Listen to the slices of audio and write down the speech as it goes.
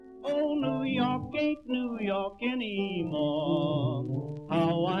York ain't New York anymore.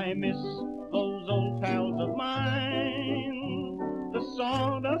 How I miss those old pals of mine. The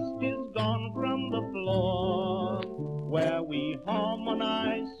sawdust is gone from the floor where we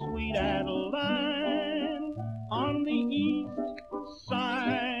harmonize Sweet Adeline. On the east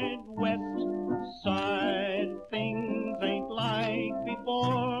side, west side, things ain't like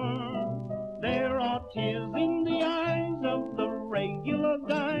before. There are tears in the eyes of the regular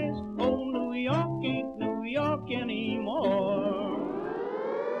guys. Oh, New York ain't New York anymore.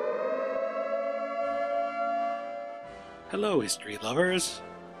 Hello, history lovers,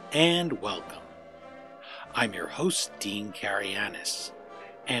 and welcome. I'm your host, Dean Karayanis,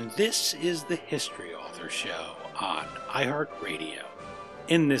 and this is the History Author Show on iHeartRadio.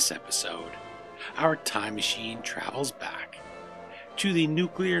 In this episode, our time machine travels back to the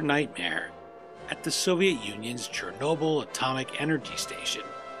nuclear nightmare at the Soviet Union's Chernobyl Atomic Energy Station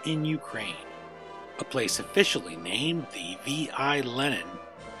in Ukraine, a place officially named the V.I. Lenin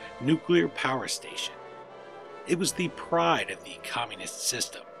Nuclear Power Station. It was the pride of the communist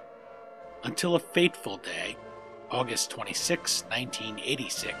system, until a fateful day, August 26,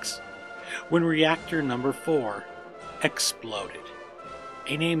 1986, when reactor number 4 exploded.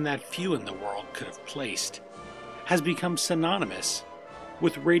 A name that few in the world could have placed, has become synonymous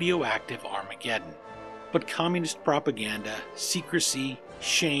with radioactive Armageddon. But communist propaganda, secrecy,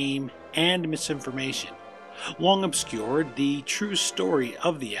 shame, and misinformation long obscured the true story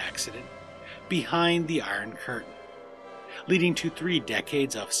of the accident behind the Iron Curtain, leading to 3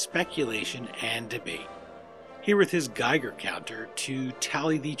 decades of speculation and debate. Here with his Geiger counter to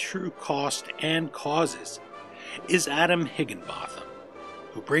tally the true cost and causes is Adam Higginbotham,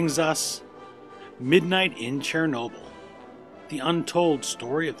 who brings us Midnight in Chernobyl, the untold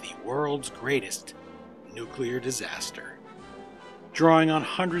story of the world's greatest nuclear disaster. Drawing on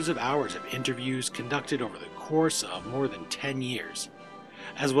hundreds of hours of interviews conducted over the course of more than 10 years,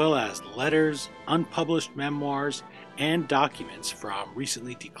 as well as letters, unpublished memoirs, and documents from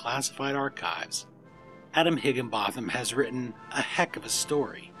recently declassified archives, Adam Higginbotham has written a heck of a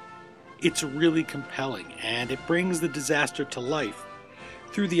story. It's really compelling, and it brings the disaster to life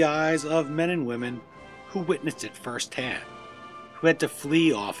through the eyes of men and women who witnessed it firsthand, who had to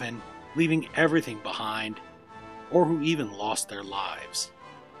flee often, leaving everything behind, or who even lost their lives.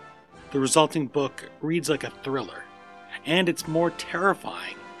 The resulting book reads like a thriller, and it's more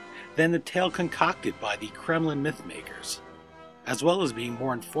terrifying than the tale concocted by the Kremlin mythmakers, as well as being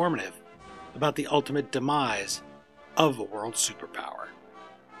more informative about the ultimate demise of a world superpower.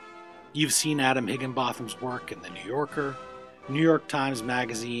 You've seen Adam Higginbotham's work in The New Yorker, New York Times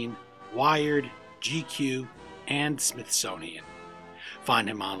Magazine, Wired, GQ, and Smithsonian. Find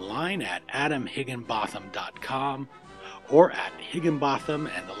him online at adamhigginbotham.com or at Higginbotham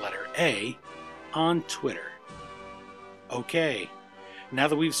and the letter A on Twitter. Okay, now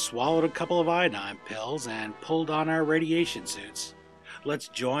that we've swallowed a couple of iodine pills and pulled on our radiation suits, let's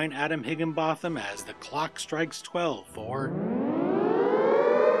join Adam Higginbotham as the clock strikes 12 for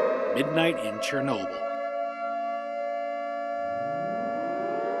Midnight in Chernobyl.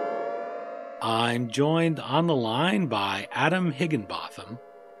 I'm joined on the line by Adam Higginbotham,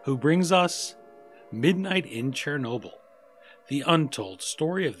 who brings us Midnight in Chernobyl, the untold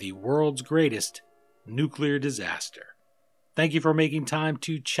story of the world's greatest nuclear disaster. Thank you for making time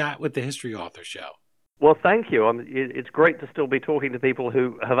to chat with the History Author Show. Well, thank you. It's great to still be talking to people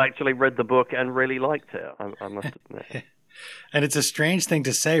who have actually read the book and really liked it, I must admit. And it's a strange thing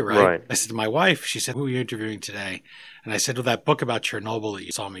to say, right? I said to my wife, she said, who are you interviewing today? And I said, well, that book about Chernobyl that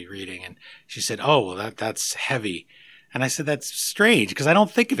you saw me reading. And she said, oh, well, that's heavy. And I said, that's strange because I don't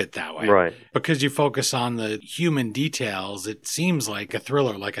think of it that way. Right. Because you focus on the human details, it seems like a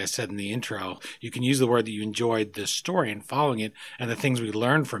thriller, like I said in the intro. You can use the word that you enjoyed the story and following it and the things we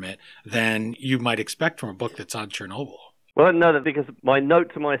learned from it than you might expect from a book that's on Chernobyl. Well, no, because my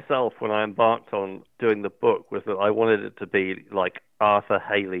note to myself when I embarked on doing the book was that I wanted it to be like Arthur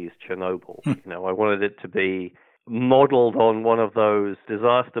Haley's Chernobyl. I wanted it to be modeled on one of those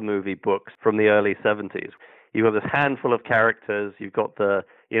disaster movie books from the early 70s. You've got this handful of characters. You've got the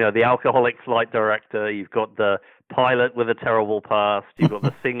alcoholic flight director. You've got the pilot with a terrible past. You've got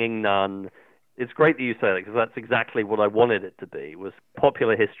the singing nun. It's great that you say that because that's exactly what I wanted it to be, was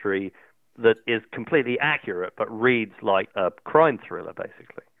popular history that is completely accurate but reads like a crime thriller,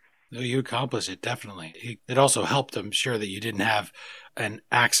 basically. No, you accomplished it, definitely. It also helped, I'm sure, that you didn't have an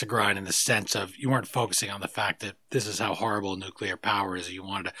axe to grind in the sense of you weren't focusing on the fact that this is how horrible nuclear power is. You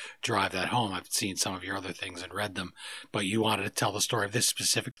wanted to drive that home. I've seen some of your other things and read them, but you wanted to tell the story of this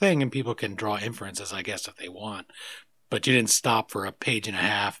specific thing, and people can draw inferences, I guess, if they want. but you didn't stop for a page and a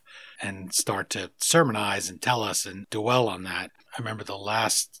half and start to sermonize and tell us and dwell on that. I remember the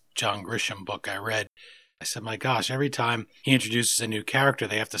last John Grisham book I read, I said, my gosh, every time he introduces a new character,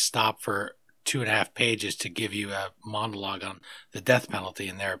 they have to stop for 2.5 pages to give you a monologue on the death penalty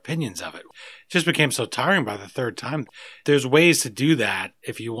and their opinions of it. It just became so tiring by the third time. There's ways to do that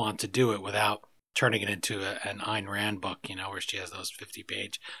if you want to do it without turning it into an Ayn Rand book, where she has those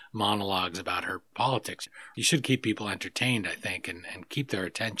 50-page monologues about her politics. You should keep people entertained, I think, and keep their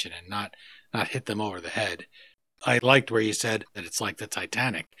attention and not hit them over the head. I liked where you said that it's like the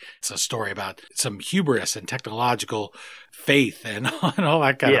Titanic. It's a story about some hubris and technological faith and all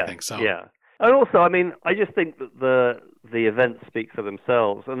that kind of thing. So yeah. And also, I just think that the events speak for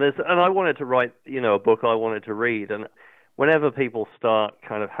themselves. And I wanted to write, a book I wanted to read. And whenever people start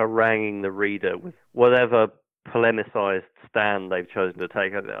kind of haranguing the reader with whatever polemicized stand they've chosen to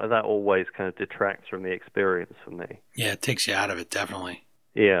take, that always kind of detracts from the experience for me. Yeah, it takes you out of it, definitely.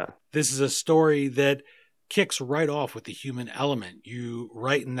 Yeah. This is a story that kicks right off with the human element. You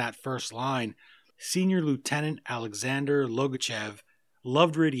write in that first line, Senior Lieutenant Alexander Logachev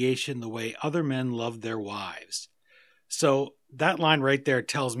loved radiation the way other men loved their wives. So that line right there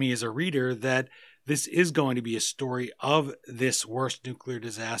tells me as a reader that this is going to be a story of this worst nuclear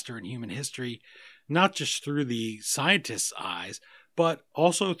disaster in human history, not just through the scientists' eyes, but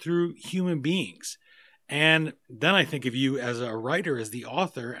also through human beings. And then I think of you as a writer, as the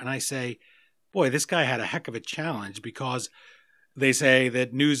author, and I say, boy, this guy had a heck of a challenge, because they say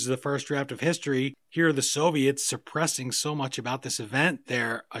that news is the first draft of history. Here are the Soviets suppressing so much about this event.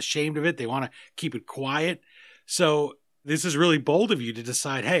 They're ashamed of it. They want to keep it quiet. So this is really bold of you to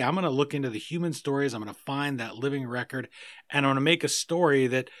decide, hey, I'm going to look into the human stories. I'm going to find that living record, and I'm going to make a story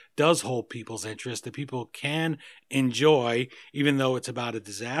that does hold people's interest, that people can enjoy, even though it's about a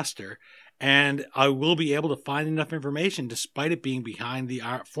disaster. And I will be able to find enough information, despite it being behind the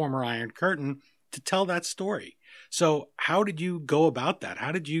former Iron Curtain, to tell that story. So how did you go about that?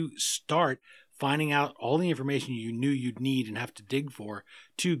 How did you start finding out all the information you knew you'd need and have to dig for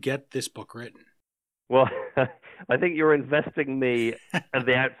to get this book written? Well, I think you're investing me at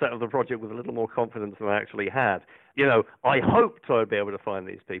the outset of the project with a little more confidence than I actually had. I hoped I would be able to find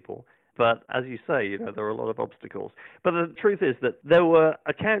these people. But as you say, there are a lot of obstacles. But the truth is that there were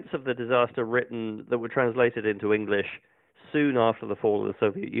accounts of the disaster written that were translated into English soon after the fall of the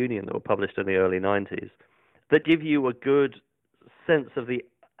Soviet Union, that were published in the early 90s, that give you a good sense of the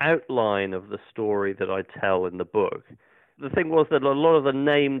outline of the story that I tell in the book. The thing was that a lot of the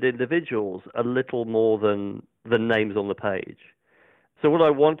named individuals are little more than the names on the page. So what I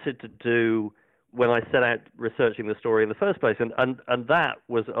wanted to do when I set out researching the story in the first place, and that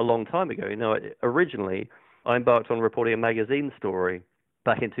was a long time ago. Originally, I embarked on reporting a magazine story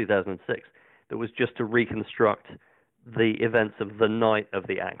back in 2006 that was just to reconstruct the events of the night of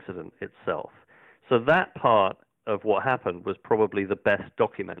the accident itself. So that part of what happened was probably the best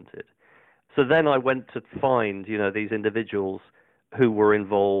documented. So then I went to find, these individuals who were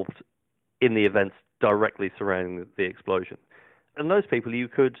involved in the events directly surrounding the explosion. And those people you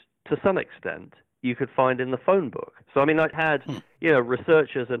could, to some extent, you could find in the phone book. So, I had,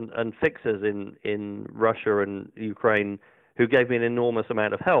 researchers and fixers in Russia and Ukraine who gave me an enormous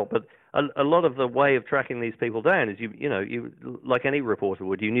amount of help. But a lot of the way of tracking these people down is, you like any reporter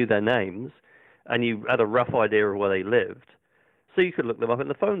would, you knew their names and you had a rough idea of where they lived. So you could look them up in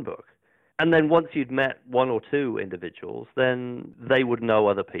the phone book. And then once you'd met one or two individuals, then they would know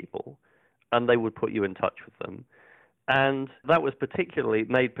other people and they would put you in touch with them. And that was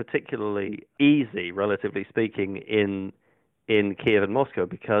made particularly easy, relatively speaking, in Kiev and Moscow,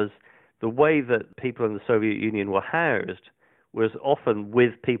 because the way that people in the Soviet Union were housed was often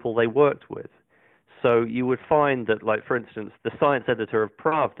with people they worked with. So you would find that, like, for instance, the science editor of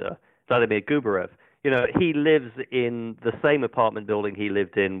Pravda, Vladimir Gubarev, he lives in the same apartment building he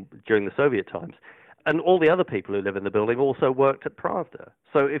lived in during the Soviet times. And all the other people who live in the building also worked at Pravda.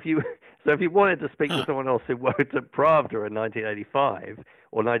 So if you wanted to speak to someone else who worked at Pravda in 1985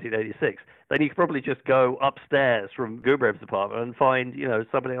 or 1986, then you could probably just go upstairs from Gubarev's apartment and find,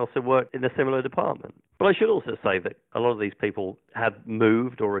 somebody else who worked in a similar department. But I should also say that a lot of these people had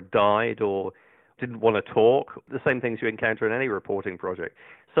moved or had died or didn't want to talk, the same things you encounter in any reporting project.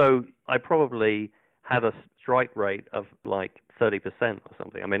 So I probably had a strike rate of like 30% or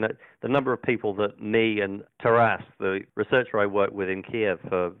something. The number of people that me and Taras, the researcher I worked with in Kiev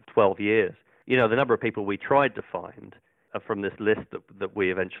for 12 years, the number of people we tried to find from this list that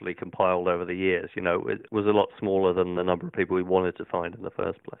we eventually compiled over the years, it was a lot smaller than the number of people we wanted to find in the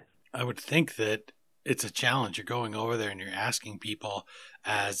first place. I would think that it's a challenge. You're going over there and you're asking people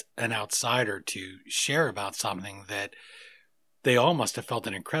as an outsider to share about something that they all must have felt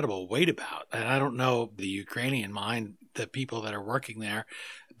an incredible weight about. And I don't know the Ukrainian mind, the people that are working there,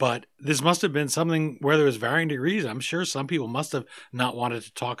 but this must have been something where there was varying degrees. I'm sure some people must have not wanted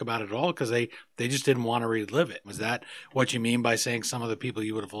to talk about it at all because they just didn't want to relive it. Was that what you mean by saying some of the people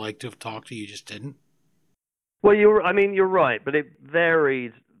you would have liked to have talked to, you just didn't? Well, you're right, but it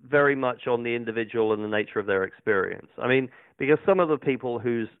varies very much on the individual and the nature of their experience. I mean, because some of the people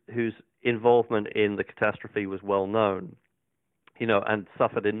whose involvement in the catastrophe was well known, and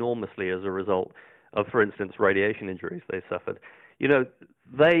suffered enormously as a result of, for instance, radiation injuries they suffered.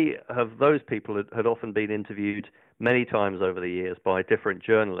 Those people had often been interviewed many times over the years by different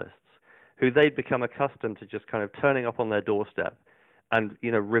journalists who they'd become accustomed to just kind of turning up on their doorstep and,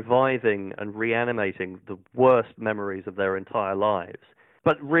 reviving and reanimating the worst memories of their entire lives,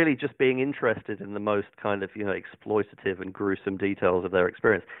 but really just being interested in the most kind of, exploitative and gruesome details of their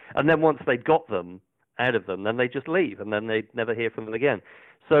experience. And then once they'd got them out of them, then they just leave, and then they'd never hear from them again.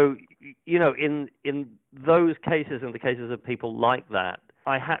 So, in those cases, in the cases of people like that,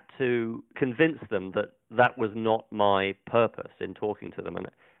 I had to convince them that that was not my purpose in talking to them,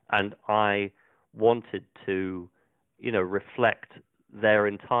 and I wanted to, reflect their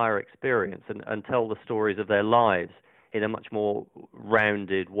entire experience and tell the stories of their lives in a much more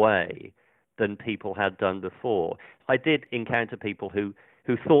rounded way than people had done before. I did encounter people who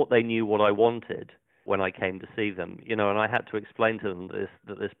thought they knew what I wanted when I came to see them, and I had to explain to them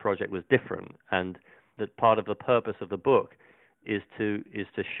that this project was different, and that part of the purpose of the book is to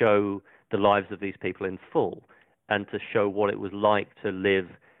show the lives of these people in full, and to show what it was like to live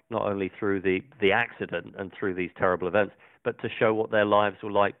not only through the accident and through these terrible events, but to show what their lives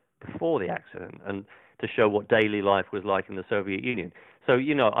were like before the accident, and to show what daily life was like in the Soviet Union. So,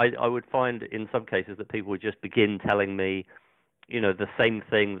 I would find in some cases that people would just begin telling me, the same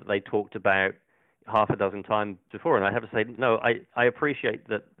thing that they talked about half a dozen times before, and I have to say, no, I appreciate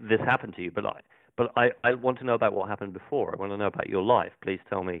that this happened to you, but I want to know about what happened before. I want to know about your life. Please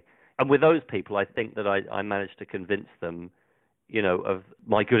tell me. And with those people, I think that I managed to convince them, of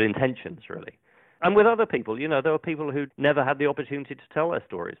my good intentions, really. And with other people, there were people who never had the opportunity to tell their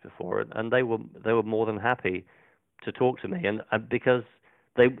stories before, and they were more than happy to talk to me, and because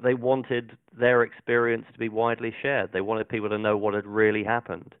they wanted their experience to be widely shared. They wanted people to know what had really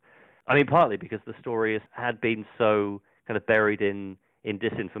happened. I mean, partly because the story had been so kind of buried in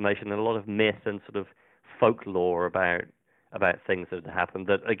disinformation and a lot of myth and sort of folklore about things that had happened,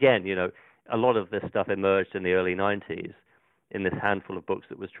 that, again, a lot of this stuff emerged in the early 90s in this handful of books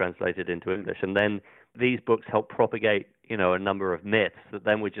that was translated into English. And then these books helped propagate, a number of myths that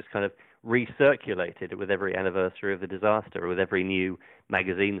then were just kind of recirculated with every anniversary of the disaster, or with every new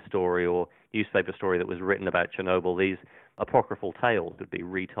magazine story or newspaper story that was written about Chernobyl. These apocryphal tales would be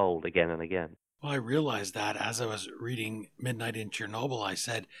retold again and again. Well, I realized that as I was reading Midnight in Chernobyl, I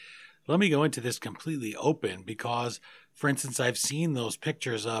said, let me go into this completely open because, for instance, I've seen those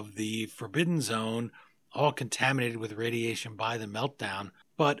pictures of the Forbidden Zone all contaminated with radiation by the meltdown,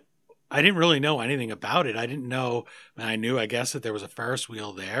 but I didn't really know anything about it. I didn't know, I knew, I guess, that there was a Ferris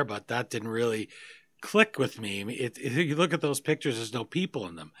wheel there, but that didn't really click with me. You look at those pictures, there's no people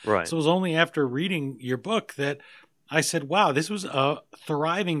in them. Right. So it was only after reading your book that I said, wow, this was a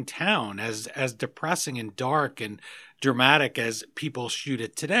thriving town, as depressing and dark and dramatic as people shoot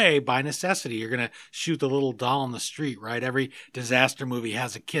it today. By necessity, you're going to shoot the little doll on the street, right? Every disaster movie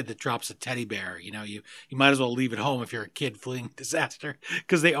has a kid that drops a teddy bear. You might as well leave it home if you're a kid fleeing disaster,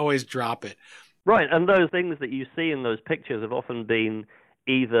 because they always drop it. Right, and those things that you see in those pictures have often been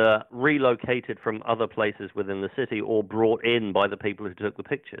either relocated from other places within the city or brought in by the people who took the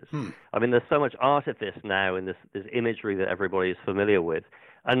pictures. I mean, there's so much artifice now in this imagery that everybody is familiar with.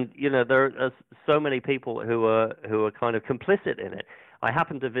 And, there are so many people who are kind of complicit in it. I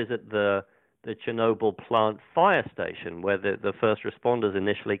happened to visit the Chernobyl plant fire station where the first responders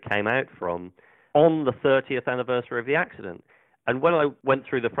initially came out from on the 30th anniversary of the accident. And when I went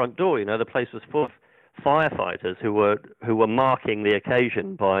through the front door, the place was full of firefighters who were marking the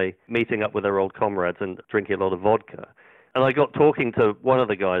occasion by meeting up with their old comrades and drinking a lot of vodka. And I got talking to one of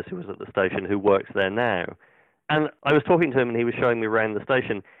the guys who was at the station who works there now. And I was talking to him and he was showing me around the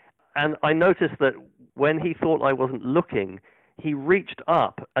station. And I noticed that when he thought I wasn't looking, he reached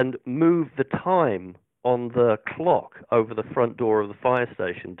up and moved the time on the clock over the front door of the fire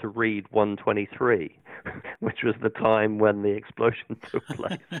station to read 1:23, which was the time when the explosion took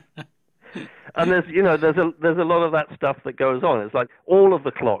place. And there's a lot of that stuff that goes on. It's like all of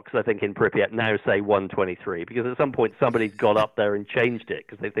the clocks, I think, in Pripyat now say 1:23 because at some point somebody got up there and changed it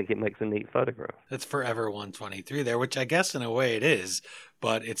because they think it makes a neat photograph. It's forever 1:23 there, which I guess in a way it is.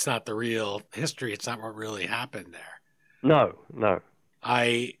 but it's not the real history. It's not what really happened there. No.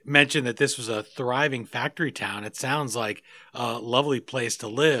 I mentioned that this was a thriving factory town. It sounds like a lovely place to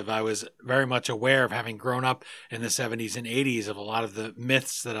live. I was very much aware of having grown up in the 70s and 80s of a lot of the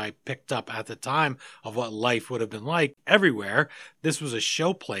myths that I picked up at the time of what life would have been like everywhere. This was a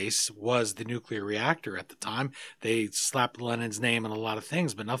show place, was the nuclear reactor at the time. They slapped Lenin's name on a lot of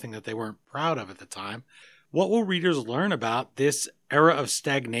things, but nothing that they weren't proud of at the time. What will readers learn about this era of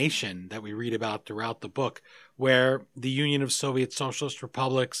stagnation that we read about throughout the book, where the Union of Soviet Socialist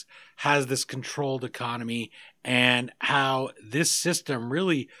Republics has this controlled economy, and how this system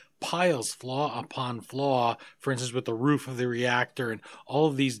really piles flaw upon flaw, for instance, with the roof of the reactor and all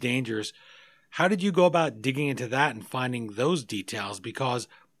of these dangers? How did you go about digging into that and finding those details? Because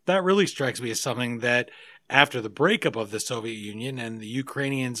that really strikes me as something that after the breakup of the Soviet Union, and the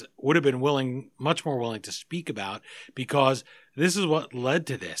Ukrainians would have been much more willing to speak about, because this is what led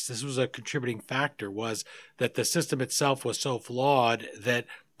to this. This was a contributing factor, was that the system itself was so flawed that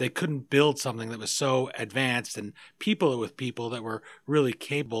they couldn't build something that was so advanced and people with people that were really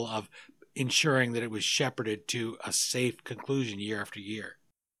capable of ensuring that it was shepherded to a safe conclusion year after year.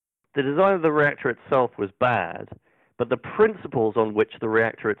 The design of the reactor itself was bad, but the principles on which the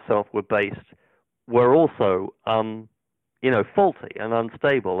reactor itself were based were also, faulty and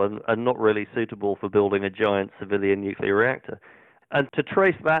unstable and not really suitable for building a giant civilian nuclear reactor. And to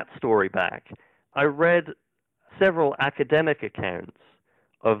trace that story back, I read several academic accounts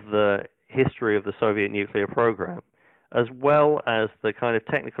of the history of the Soviet nuclear program, as well as the kind of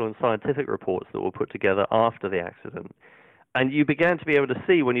technical and scientific reports that were put together after the accident. And you began to be able to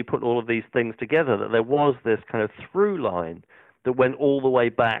see, when you put all of these things together, that there was this kind of through line that went all the way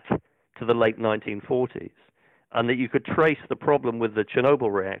back to the late 1940s, and that you could trace the problem with the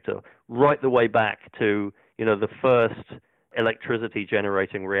Chernobyl reactor right the way back to, the first electricity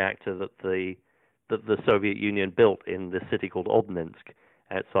generating reactor that the Soviet Union built in this city called Obninsk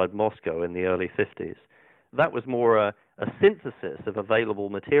outside Moscow in the early 50s. That was more a synthesis of available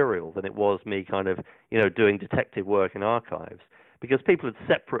material than it was me kind of, doing detective work in archives, because people had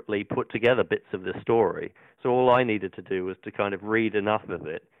separately put together bits of this story. So all I needed to do was to kind of read enough of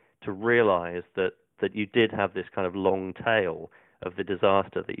it to realize that you did have this kind of long tail of the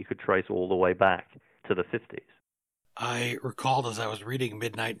disaster that you could trace all the way back to the 50s. I recalled, as I was reading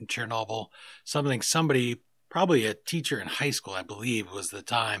Midnight in Chernobyl, somebody, probably a teacher in high school, I believe was the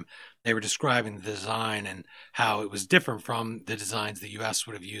time, they were describing the design and how it was different from the designs the U.S.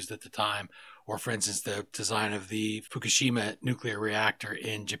 would have used at the time. Or, for instance, the design of the Fukushima nuclear reactor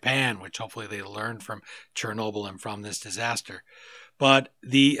in Japan, which hopefully they learned from Chernobyl and from this disaster. But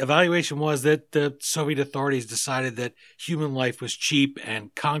the evaluation was that the Soviet authorities decided that human life was cheap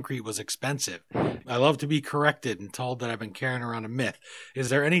and concrete was expensive. I love to be corrected and told that I've been carrying around a myth. Is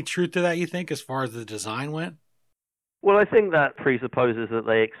there any truth to that, you think, as far as the design went? Well, I think that presupposes that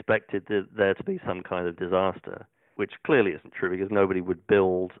they expected there to be some kind of disaster, which clearly isn't true, because nobody would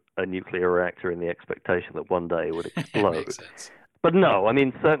build a nuclear reactor in the expectation that one day it would explode. Makes sense. But no,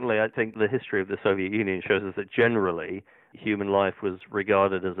 certainly I think the history of the Soviet Union shows us that generally human life was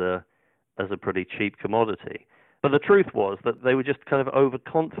regarded as a pretty cheap commodity. But the truth was that they were just kind of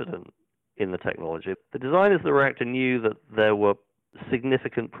overconfident in the technology. The designers of the reactor knew that there were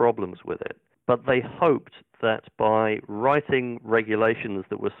significant problems with it, but they hoped that by writing regulations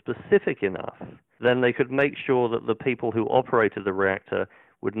that were specific enough, then they could make sure that the people who operated the reactor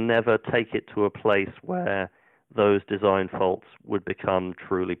would never take it to a place where those design faults would become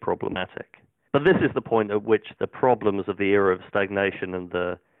truly problematic. But this is the point at which the problems of the era of stagnation and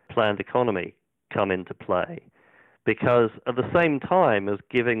the planned economy come into play. Because at the same time as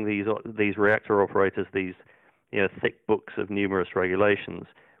giving these reactor operators these thick books of numerous regulations,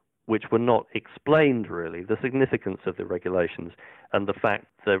 which were not explained really, the significance of the regulations and the fact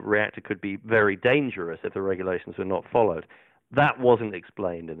the reactor could be very dangerous if the regulations were not followed, that wasn't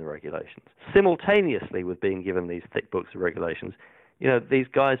explained in the regulations. Simultaneously with being given these thick books of regulations, these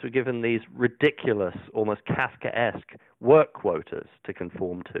guys were given these ridiculous, almost Kafkaesque work quotas to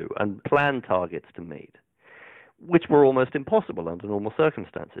conform to and plan targets to meet, which were almost impossible under normal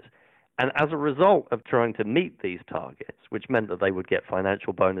circumstances. And as a result of trying to meet these targets, which meant that they would get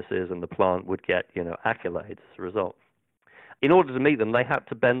financial bonuses and the plant would get, accolades as a result, in order to meet them, they had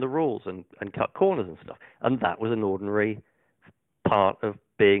to bend the rules and cut corners and stuff. And that was an ordinary part of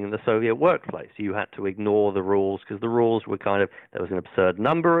being in the Soviet workplace. You had to ignore the rules because the rules were there was an absurd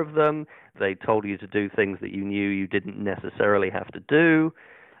number of them. They told you to do things that you knew you didn't necessarily have to do.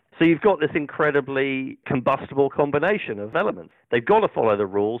 So you've got this incredibly combustible combination of elements. They've got to follow the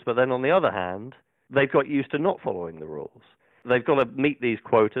rules, but then on the other hand, they've got used to not following the rules. They've got to meet these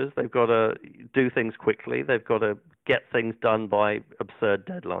quotas. They've got to do things quickly. They've got to get things done by absurd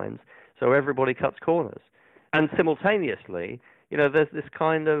deadlines. So everybody cuts corners. And simultaneously, there's this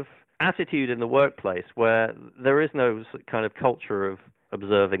kind of attitude in the workplace where there is no kind of culture of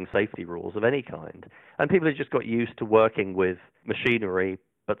observing safety rules of any kind. And people have just got used to working with machinery,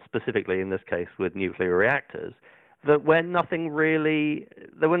 but specifically in this case with nuclear reactors, that when nothing really,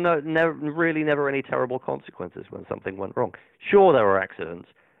 there were never any terrible consequences when something went wrong. Sure, there were accidents,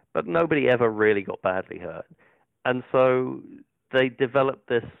 but nobody ever really got badly hurt. And so they developed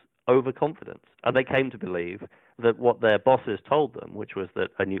this overconfidence, and they came to believe that what their bosses told them, which was that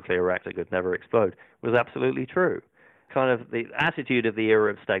a nuclear reactor could never explode, was absolutely true. Kind of the attitude of the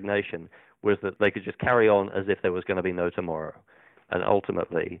era of stagnation was that they could just carry on as if there was going to be no tomorrow. And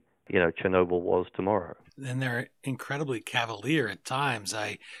ultimately, Chernobyl was tomorrow. And they're incredibly cavalier at times.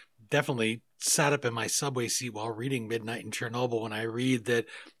 I definitely sat up in my subway seat while reading Midnight in Chernobyl when I read that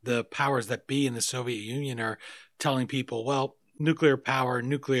the powers that be in the Soviet Union are telling people, well, nuclear power,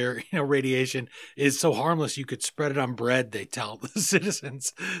 nuclear radiation is so harmless you could spread it on bread, they tell the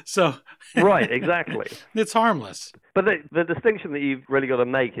citizens. So right, exactly. It's harmless. But the distinction that you've really got to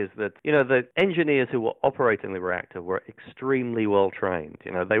make is that, the engineers who were operating the reactor were extremely well trained.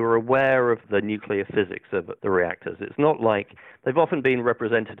 They were aware of the nuclear physics of the reactors. It's not like they've often been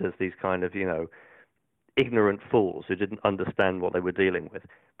represented as these kind of, ignorant fools who didn't understand what they were dealing with.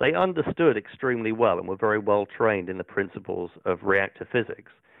 They understood extremely well and were very well trained in the principles of reactor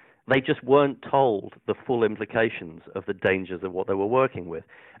physics. They just weren't told the full implications of the dangers of what they were working with.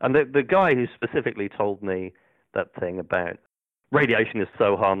 And the guy who specifically told me that thing about radiation is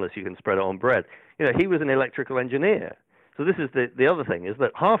so harmless you can spread it on bread, he was an electrical engineer. So this is the other thing, is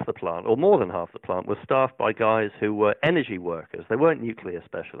that half the plant, or more than half the plant, was staffed by guys who were energy workers. They weren't nuclear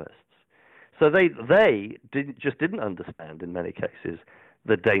specialists. So they didn't understand, in many cases,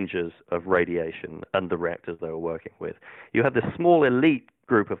 the dangers of radiation and the reactors they were working with. You had this small elite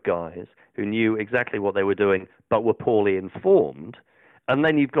group of guys who knew exactly what they were doing but were poorly informed. And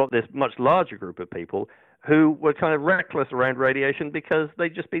then you've got this much larger group of people who were kind of reckless around radiation because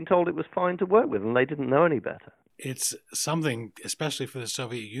they'd just been told it was fine to work with and they didn't know any better. It's something, especially for the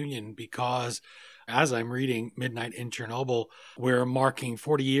Soviet Union, because as I'm reading Midnight in Chernobyl, we're marking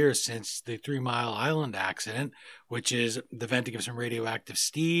 40 years since the 3 Mile Island accident, which is the venting of some radioactive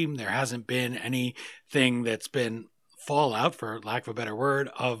steam. There hasn't been anything that's been fallout, for lack of a better word,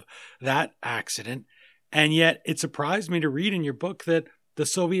 of that accident. And yet it surprised me to read in your book that the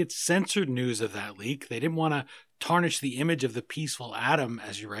Soviets censored news of that leak. They didn't want to tarnish the image of the peaceful atom,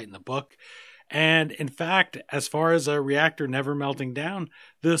 as you write in the book. And in fact, as far as a reactor never melting down,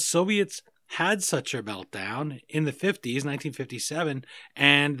 the Soviets had such a meltdown in the 50s, 1957,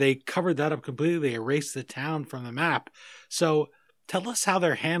 and they covered that up completely. They erased the town from the map. So tell us how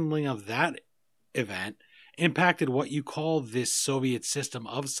their handling of that event impacted what you call this Soviet system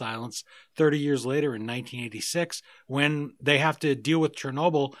of silence 30 years later in 1986, when they have to deal with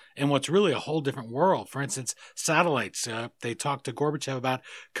Chernobyl in what's really a whole different world. For instance, satellites. They talked to Gorbachev about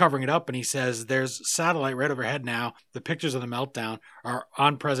covering it up, and he says there's satellite right overhead now. The pictures of the meltdown are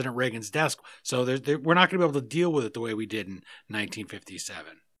on President Reagan's desk, so we're not going to be able to deal with it the way we did in 1957.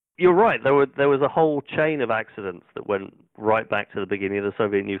 You're right. There was a whole chain of accidents that went right back to the beginning of the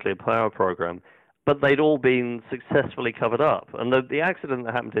Soviet nuclear power program. But they'd all been successfully covered up. And the accident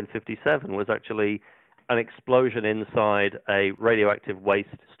that happened in 1957 was actually an explosion inside a radioactive waste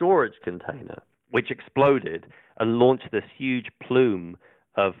storage container, which exploded and launched this huge plume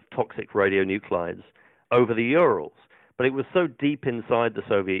of toxic radionuclides over the Urals. But it was so deep inside the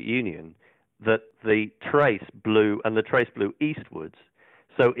Soviet Union that the trace blew eastwards.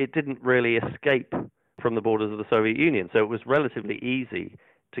 So it didn't really escape from the borders of the Soviet Union. So it was relatively easy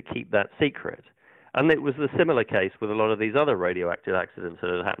to keep that secret. And it was a similar case with a lot of these other radioactive accidents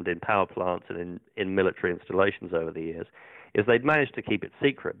that had happened in power plants and in military installations over the years, is they'd managed to keep it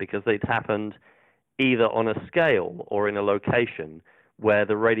secret because they'd happened either on a scale or in a location where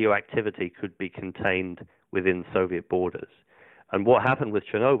the radioactivity could be contained within Soviet borders. And what happened with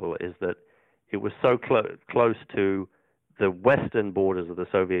Chernobyl is that it was so close to the western borders of the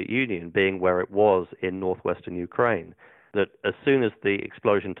Soviet Union, being where it was in northwestern Ukraine, that as soon as the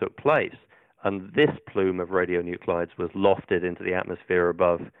explosion took place, and this plume of radionuclides was lofted into the atmosphere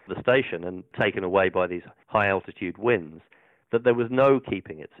above the station and taken away by these high-altitude winds, that there was no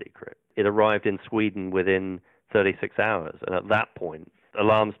keeping it secret. It arrived in Sweden within 36 hours, and at that point,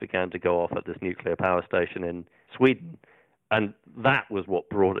 alarms began to go off at this nuclear power station in Sweden, and that was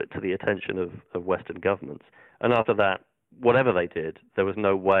what brought it to the attention of Western governments. And after that, whatever they did, there was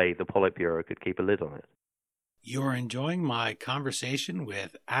no way the Politburo could keep a lid on it. You're enjoying my conversation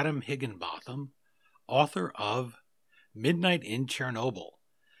with Adam Higginbotham, author of Midnight in Chernobyl,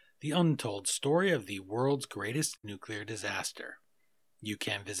 the untold story of the world's greatest nuclear disaster. You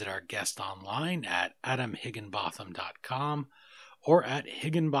can visit our guest online at adamhigginbotham.com or at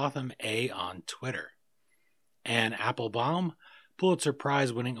HigginbothamA on Twitter. Anne Applebaum, Pulitzer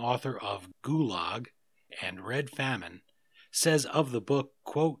Prize-winning author of Gulag and Red Famine, says of the book,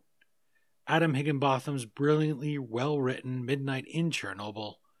 quote, Adam Higginbotham's brilliantly well-written Midnight in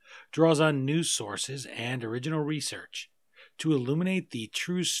Chernobyl draws on news sources and original research to illuminate the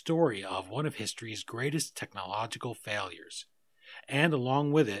true story of one of history's greatest technological failures, and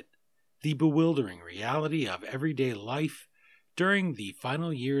along with it, the bewildering reality of everyday life during the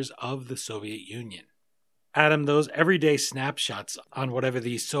final years of the Soviet Union. Adam, those everyday snapshots on whatever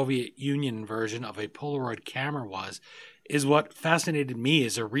the Soviet Union version of a Polaroid camera was, is what fascinated me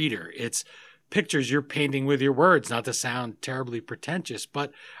as a reader. It's pictures you're painting with your words, not to sound terribly pretentious,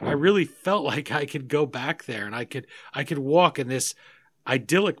 but I really felt like I could go back there and I could walk in this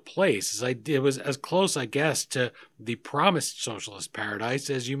idyllic place. It was as close, I guess, to the promised socialist paradise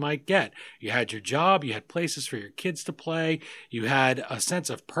as you might get. You had your job, you had places for your kids to play, you had a sense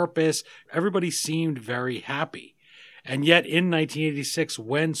of purpose. Everybody seemed very happy. And yet in 1986,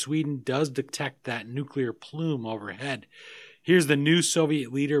 when Sweden does detect that nuclear plume overhead, here's the new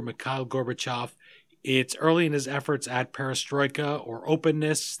Soviet leader, Mikhail Gorbachev. It's early in his efforts at perestroika, or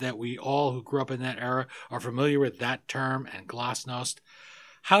openness, that we all who grew up in that era are familiar with that term, and glasnost.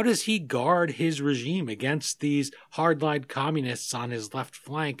 How does he guard his regime against these hardline communists on his left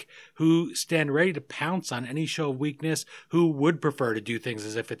flank who stand ready to pounce on any show of weakness, who would prefer to do things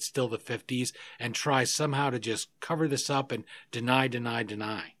as if it's still the 50s and try somehow to just cover this up and deny?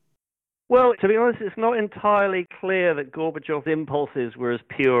 Well, to be honest, it's not entirely clear that Gorbachev's impulses were as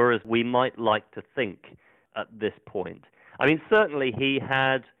pure as we might like to think at this point. I mean, certainly he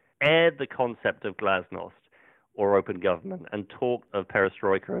had aired the concept of glasnost, or open government, and talked of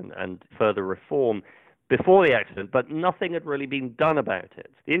perestroika and further reform before the accident, but nothing had really been done about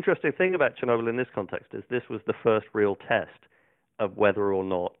it. The interesting thing about Chernobyl in this context is this was the first real test of whether or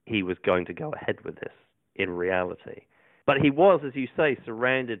not he was going to go ahead with this in reality. But he was, as you say,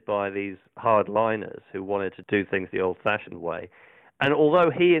 surrounded by these hardliners who wanted to do things the old-fashioned way. And although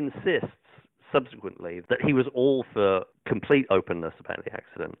he insists subsequently that he was all for complete openness about the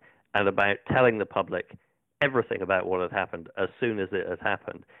accident and about telling the public everything about what had happened as soon as it had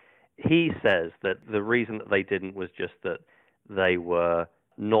happened, he says that the reason that they didn't was just that they were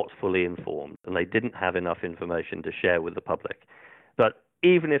not fully informed and they didn't have enough information to share with the public. But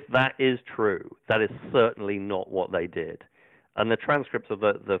even if that is true, that is certainly not what they did. And the transcripts of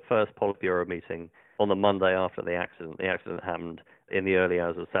the first Politburo meeting on the Monday after the accident happened in the early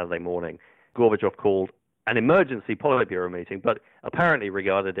hours of Saturday morning, Gorbachev called an emergency Politburo meeting, but apparently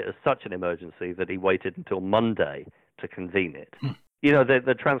regarded it as such an emergency that he waited until Monday to convene it. You know,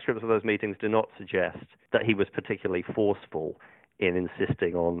 the transcripts of those meetings do not suggest that he was particularly forceful in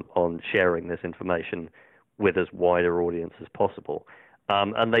insisting on sharing this information with as wide an audience as possible.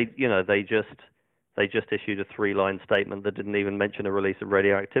 And they just issued a 3-line statement that didn't even mention a release of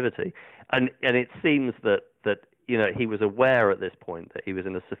radioactivity. And it seems that he was aware at this point that he was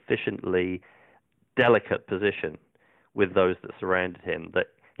in a sufficiently delicate position with those that surrounded him that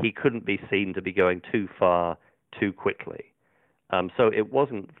he couldn't be seen to be going too far too quickly. So it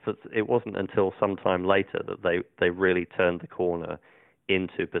wasn't until some time later that they really turned the corner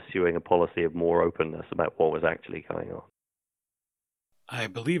into pursuing a policy of more openness about what was actually going on. I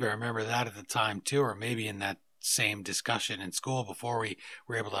believe I remember that at the time too, or maybe in that same discussion in school before we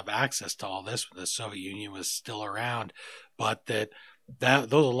were able to have access to all this when the Soviet Union was still around. But that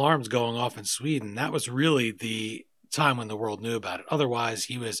those alarms going off in Sweden, that was really the time when the world knew about it. Otherwise,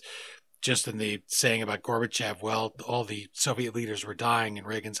 he was just in the saying about Gorbachev, well, all the Soviet leaders were dying, and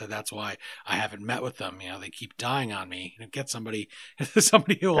Reagan said, that's why I haven't met with them. They keep dying on me. Get somebody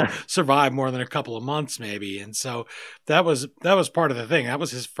who will survive more than a couple of months, maybe. And so that was part of the thing. That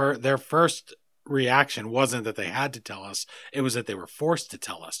was their first reaction wasn't that they had to tell us. It was that they were forced to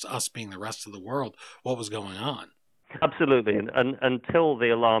tell us being the rest of the world, what was going on. Absolutely. And until the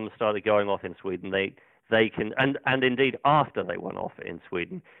alarms started going off in Sweden, they can, and indeed after they went off in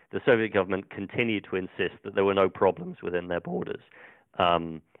Sweden, the Soviet government continued to insist that there were no problems within their borders.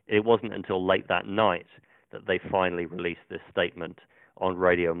 It wasn't until late that night that they finally released this statement on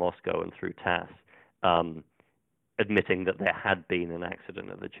Radio Moscow and through TASS, admitting that there had been an accident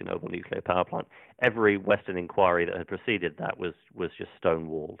at the Chernobyl nuclear power plant. Every Western inquiry that had preceded that was just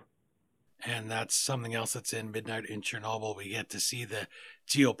stonewalled. And that's something else that's in Midnight in Chernobyl. We get to see the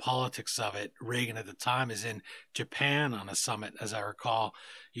geopolitics of it. Reagan at the time is in Japan on a summit, as I recall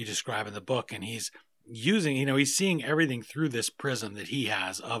you describe in the book, and he's using, he's seeing everything through this prism that he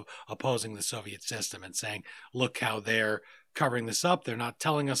has of opposing the Soviet system and saying, look how they're covering this up. They're not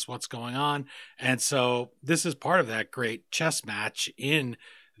telling us what's going on. And so this is part of that great chess match in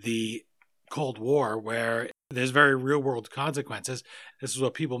the Cold War where there's very real world consequences. This is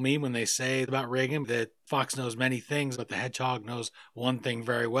what people mean when they say about Reagan that fox knows many things, but the hedgehog knows one thing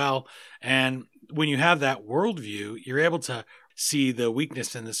very well. And when you have that worldview, you're able to see the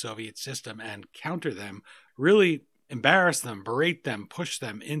weakness in the Soviet system and counter them, really embarrass them, berate them, push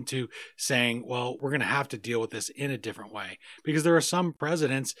them into saying, well, we're going to have to deal with this in a different way. Because there are some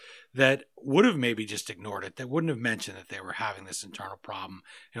presidents that would have maybe just ignored it, that wouldn't have mentioned that they were having this internal problem.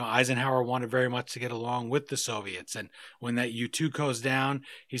 Eisenhower wanted very much to get along with the Soviets. And when that U-2 goes down,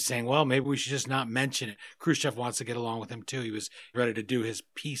 he's saying, well, maybe we should just not mention it. Khrushchev wants to get along with him too. He was ready to do his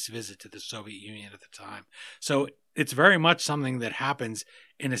peace visit to the Soviet Union at the time. So it's very much something that happens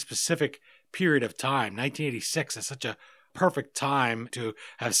in a specific period of time. 1986 is such a perfect time to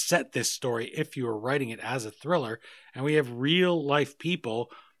have set this story if you were writing it as a thriller. And we have real life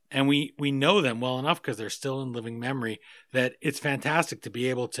people, and we know them well enough because they're still in living memory, that it's fantastic to be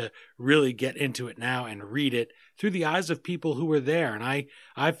able to really get into it now and read it through the eyes of people who were there. And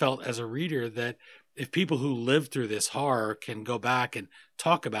I felt as a reader that if people who lived through this horror can go back and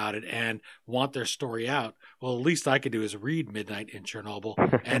talk about it and want their story out, well, the least I could do is read Midnight in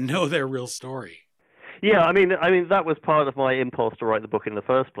Chernobyl and know their real story. Yeah, I mean, that was part of my impulse to write the book in the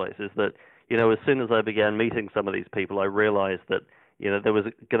first place, is that, as soon as I began meeting some of these people, I realized that, there was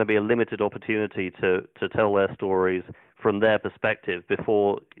going to be a limited opportunity to tell their stories from their perspective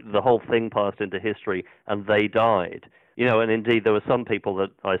before the whole thing passed into history and they died. And indeed, there were some people that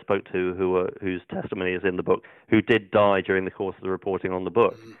I spoke to whose testimony is in the book who did die during the course of the reporting on the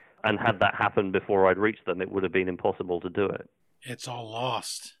book. And had that happened before I'd reached them, it would have been impossible to do it. It's all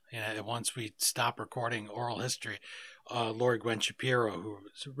lost. Once we stop recording oral history, Lori Gwen Shapiro,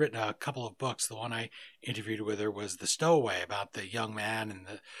 who's written a couple of books, the one I interviewed with her was The Stowaway, about the young man in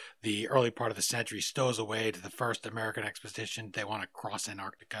the early part of the century stows away to the first American expedition. They want to cross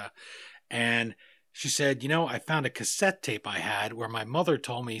Antarctica. And she said, I found a cassette tape I had where my mother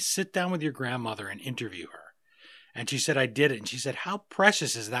told me, sit down with your grandmother and interview her. And she said, I did it. And she said, how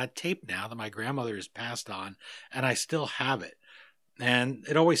precious is that tape now that my grandmother has passed on and I still have it? And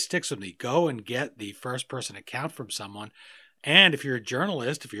it always sticks with me. Go and get the first person account from someone. And if you're a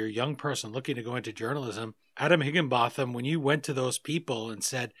journalist, if you're a young person looking to go into journalism, Adam Higginbotham, when you went to those people and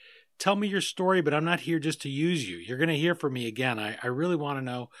said, tell me your story, but I'm not here just to use you. You're going to hear from me again. I really want to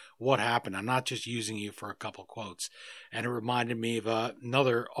know what happened. I'm not just using you for a couple quotes. And it reminded me of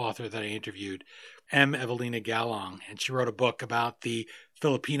another author that I interviewed, M. Evelina Galong, and she wrote a book about the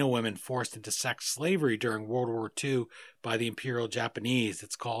Filipino women forced into sex slavery during World War II by the Imperial Japanese.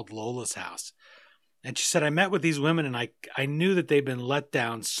 It's called Lola's House. And she said, I met with these women and I knew that they'd been let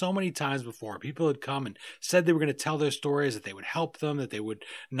down so many times before. People had come and said they were going to tell their stories, that they would help them, that they would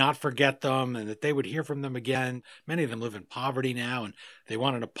not forget them, and that they would hear from them again. Many of them live in poverty now, and they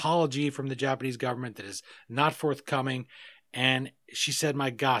want an apology from the Japanese government that is not forthcoming. And she said,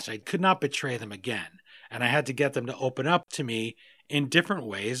 my gosh, I could not betray them again. And I had to get them to open up to me in different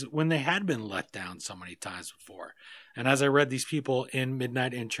ways when they had been let down so many times before. And as I read these people in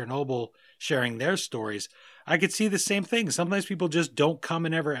Midnight in Chernobyl sharing their stories, I could see the same thing. Sometimes people just don't come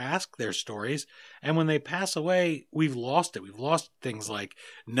and ever ask their stories. And when they pass away, we've lost it. We've lost things like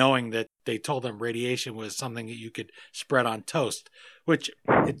knowing that they told them radiation was something that you could spread on toast, which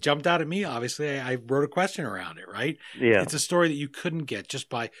it jumped out at me. Obviously, I wrote a question around it, right? Yeah. It's a story that you couldn't get just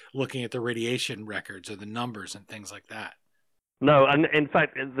by looking at the radiation records or the numbers and things like that. No, and in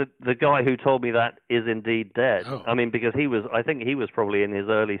fact, the guy who told me that is indeed dead. Oh. I mean, because I think he was probably in his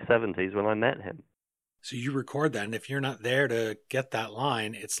early 70s when I met him. So you record that, and if you're not there to get that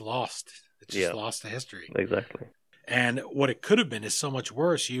line, it's lost. It's just lost to history. Exactly. And what it could have been is so much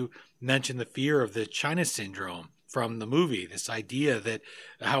worse. You mentioned the fear of the China syndrome from the movie, this idea that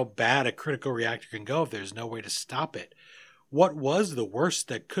how bad a critical reactor can go if there's no way to stop it. What was the worst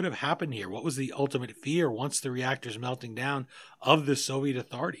that could have happened here? What was the ultimate fear once the reactor's melting down of the Soviet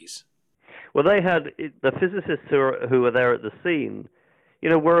authorities? Well, they had the physicists who were there at the scene,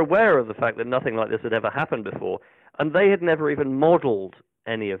 were aware of the fact that nothing like this had ever happened before, and they had never even modeled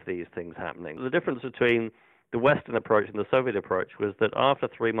any of these things happening. The difference between the Western approach and the Soviet approach was that after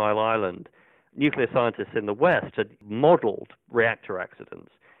 3 Mile Island, nuclear scientists in the West had modeled reactor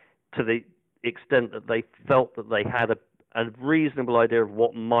accidents to the extent that they felt that they had a reasonable idea of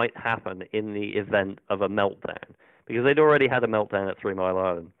what might happen in the event of a meltdown, because they'd already had a meltdown at 3 Mile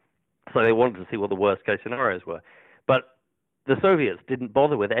Island. So they wanted to see what the worst-case scenarios were. But the Soviets didn't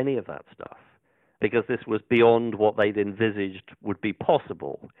bother with any of that stuff, because this was beyond what they'd envisaged would be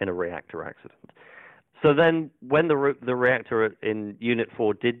possible in a reactor accident. So then when the reactor in Unit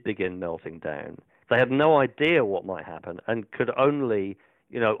 4 did begin melting down, they had no idea what might happen and could only,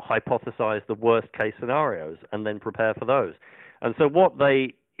 hypothesize the worst-case scenarios and then prepare for those. And so what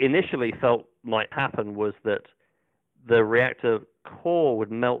they initially felt might happen was that the reactor core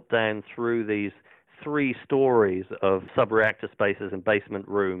would melt down through these 3 stories of sub-reactor spaces and basement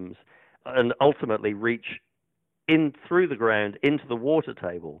rooms and ultimately reach in through the ground into the water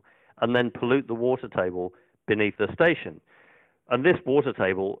table and then pollute the water table beneath the station. And this water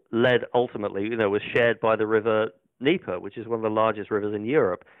table led ultimately, was shared by the river Dnieper, which is one of the largest rivers in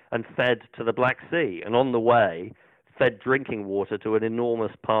Europe, and fed to the Black Sea, and on the way fed drinking water to an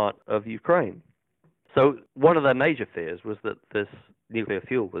enormous part of Ukraine. So one of their major fears was that this nuclear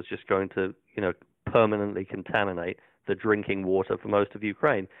fuel was just going to, permanently contaminate the drinking water for most of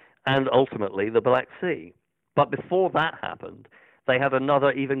Ukraine and ultimately the Black Sea. But before that happened, they had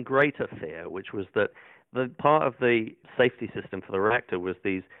another even greater fear, which was that the part of the safety system for the reactor was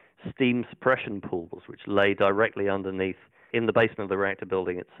these steam suppression pools, which lay directly underneath in the basement of the reactor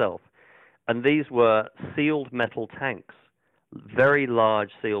building itself. And these were sealed metal tanks, very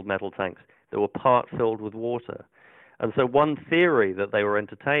large sealed metal tanks that were part filled with water. And so one theory that they were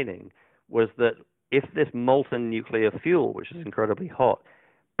entertaining was that if this molten nuclear fuel, which is incredibly hot,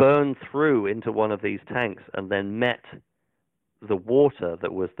 burned through into one of these tanks and then met the water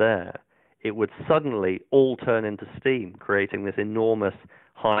that was there, it would suddenly all turn into steam, creating this enormous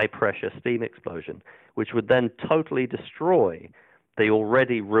high-pressure steam explosion, which would then totally destroy the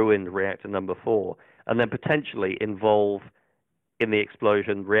already ruined reactor number 4, and then potentially involve in the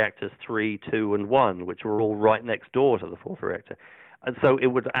explosion reactors 3, 2, and 1, which were all right next door to the 4th reactor. And so it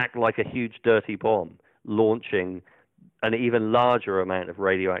would act like a huge dirty bomb, launching an even larger amount of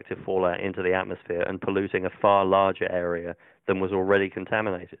radioactive fallout into the atmosphere and polluting a far larger area than was already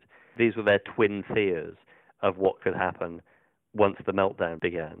contaminated. These were their twin fears of what could happen once the meltdown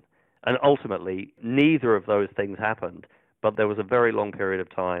began. And ultimately, neither of those things happened, but there was a very long period of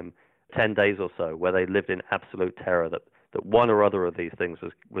time, 10 days or so, where they lived in absolute terror that one or other of these things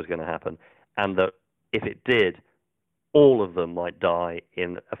was going to happen, and that if it did, all of them might die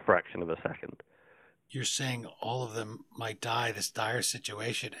in a fraction of a second. You're saying all of them might die, this dire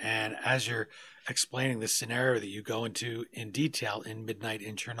situation. And as you're explaining this scenario that you go into in detail in Midnight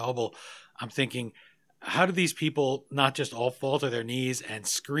in Chernobyl, I'm thinking, how do these people not just all fall to their knees and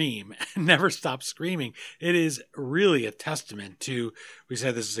scream and never stop screaming? It is really a testament to, we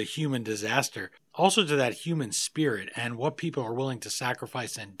said this is a human disaster, also to that human spirit and what people are willing to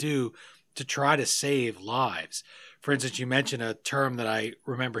sacrifice and do to try to save lives. For instance, you mentioned a term that I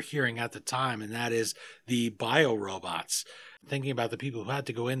remember hearing at the time, and that is the biorobots. Thinking about the people who had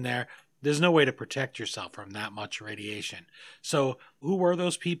to go in there, there's no way to protect yourself from that much radiation. So who were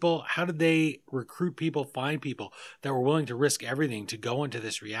those people? How did they recruit people, find people that were willing to risk everything to go into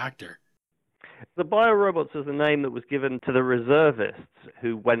this reactor? The biorobots was the name that was given to the reservists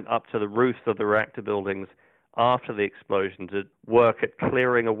who went up to the roofs of the reactor buildings after the explosion to work at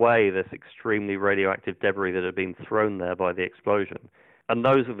clearing away this extremely radioactive debris that had been thrown there by the explosion. And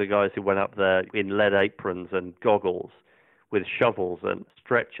those are the guys who went up there in lead aprons and goggles with shovels and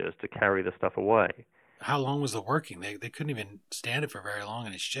stretchers to carry the stuff away. How long was the working? They couldn't even stand it for very long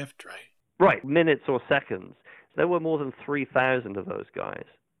in a shift, right? Right, minutes or seconds. There were more than 3,000 of those guys.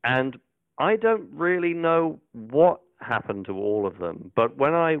 And I don't really know what happened to all of them, but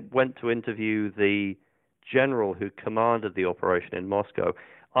when I went to interview the general who commanded the operation in Moscow,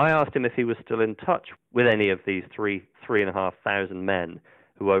 I asked him if he was still in touch with any of these 3,500 men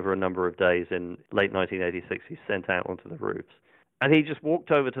who over a number of days in late 1986 he sent out onto the roofs. And he just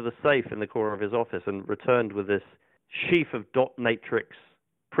walked over to the safe in the corner of his office and returned with this sheaf of dot matrix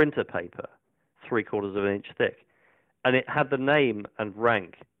printer paper, 3/4 of an inch thick. And it had the name and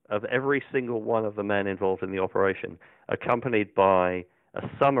rank of every single one of the men involved in the operation, accompanied by a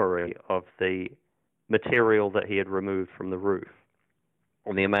summary of the material that he had removed from the roof,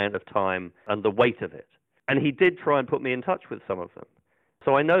 and the amount of time and the weight of it. And he did try and put me in touch with some of them.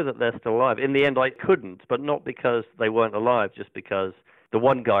 So I know that they're still alive. In the end, I couldn't, but not because they weren't alive, just because the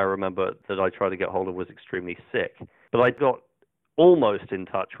one guy I remember that I tried to get hold of was extremely sick. But I got almost in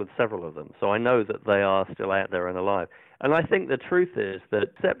touch with several of them, so I know that they are still out there and alive. And I think the truth is that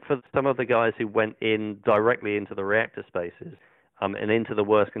except for some of the guys who went in directly into the reactor spaces and into the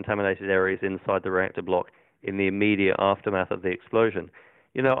worst contaminated areas inside the reactor block, in the immediate aftermath of the explosion.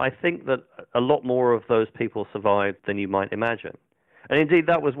 I think that a lot more of those people survived than you might imagine. And indeed,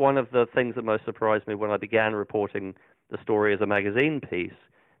 that was one of the things that most surprised me when I began reporting the story as a magazine piece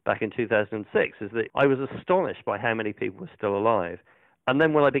back in 2006, is that I was astonished by how many people were still alive. And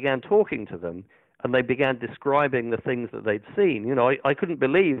then when I began talking to them, and they began describing the things that they'd seen, I couldn't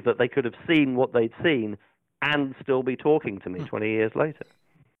believe that they could have seen what they'd seen and still be talking to me 20 years later.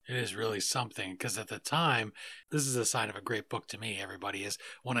 It is really something, because at the time, this is a sign of a great book to me, everybody, is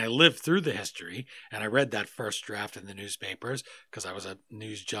when I lived through the history and I read that first draft in the newspapers, because I was a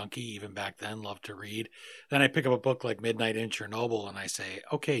news junkie even back then, loved to read. Then I pick up a book like Midnight in Chernobyl and I say,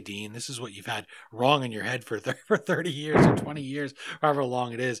 okay, Dean, this is what you've had wrong in your head for 30 years or 20 years, however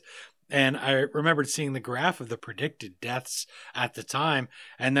long it is. And I remembered seeing the graph of the predicted deaths at the time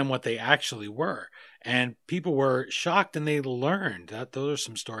and then what they actually were. And people were shocked, and they learned that those are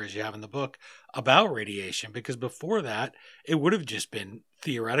some stories you have in the book about radiation, because before that, it would have just been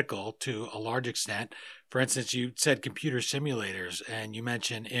theoretical to a large extent. For instance, you said computer simulators, and you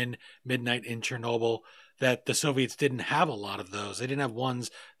mentioned in Midnight in Chernobyl that the Soviets didn't have a lot of those. They didn't have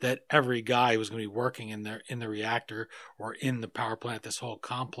ones that every guy who was going to be working in the reactor or in the power plant, this whole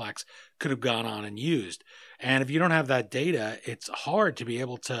complex, could have gone on and used. And if you don't have that data, it's hard to be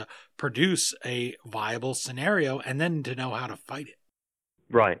able to produce a viable scenario and then to know how to fight it.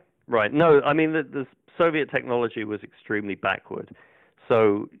 Right. No, I mean, the Soviet technology was extremely backward.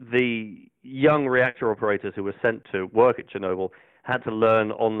 So the young reactor operators who were sent to work at Chernobyl had to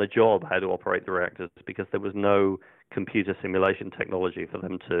learn on the job how to operate the reactors, because there was no computer simulation technology for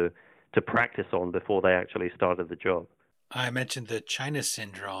them to practice on before they actually started the job. I mentioned the China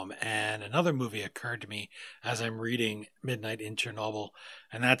Syndrome, and another movie occurred to me as I'm reading Midnight in Chernobyl,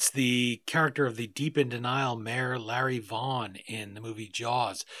 and that's the character of the deep in denial Mayor Larry Vaughn in the movie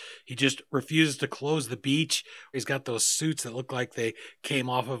Jaws. He just refuses to close the beach. He's got those suits that look like they came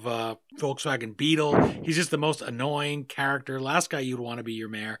off of a Volkswagen Beetle. He's just the most annoying character. Last guy you'd want to be your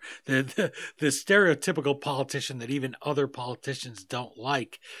mayor. The stereotypical politician that even other politicians don't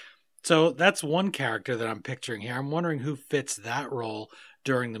like. So that's one character that I'm picturing here. I'm wondering who fits that role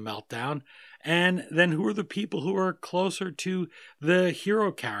during the meltdown. And then who are the people who are closer to the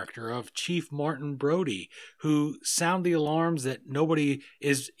hero character of Chief Martin Brody, who sound the alarms that nobody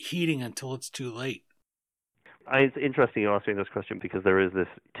is heeding until it's too late? It's interesting you asking this question, because there is this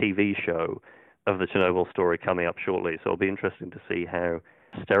TV show of the Chernobyl story coming up shortly. So it'll be interesting to see how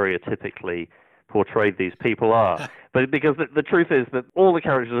stereotypically portrayed these people are. But because the truth is that all the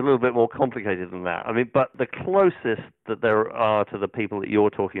characters are a little bit more complicated than that. I mean, but the closest that there are to the people that you're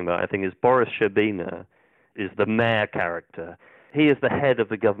talking about, I think, is Boris Sherbina, is the mayor character. He is the head of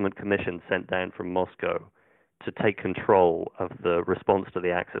the government commission sent down from Moscow to take control of the response to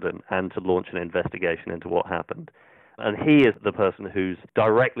the accident and to launch an investigation into what happened. And he is the person who's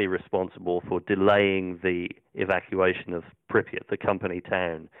directly responsible for delaying the evacuation of Pripyat, the company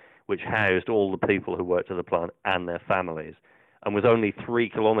town, which housed all the people who worked at the plant and their families, and was only 3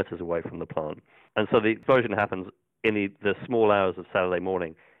 kilometers away from the plant. And so the explosion happens in the small hours of Saturday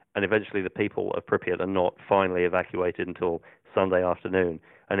morning, and eventually the people of Pripyat are not finally evacuated until Sunday afternoon.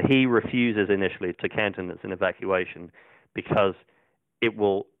 And he refuses initially to countenance an evacuation because it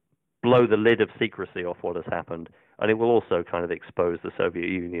will blow the lid of secrecy off what has happened, and it will also kind of expose the Soviet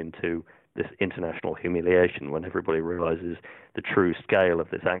Union to this international humiliation when everybody realizes the true scale of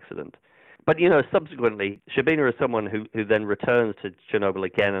this accident. But, subsequently, Sherbina is someone who then returns to Chernobyl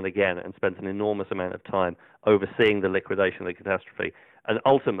again and again and spends an enormous amount of time overseeing the liquidation of the catastrophe, and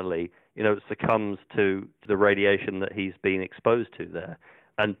ultimately, succumbs to the radiation that he's been exposed to there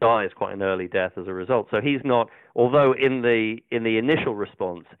and dies quite an early death as a result. So he's not, although in the initial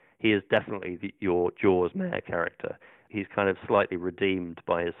response, he is definitely your Jaws mayor character. He's kind of slightly redeemed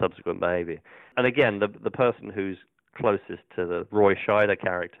by his subsequent behavior. And again, the person who's closest to the Roy Scheider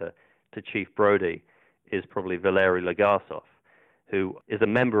character, to Chief Brody, is probably Valery Legasov, who is a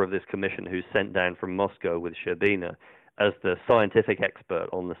member of this commission who's sent down from Moscow with Sherbina as the scientific expert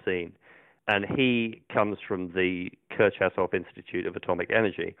on the scene. And he comes from the Kurchatov Institute of Atomic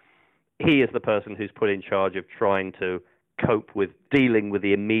Energy. He is the person who's put in charge of trying to cope with dealing with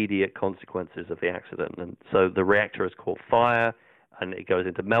the immediate consequences of the accident. And so the reactor is caught fire and it goes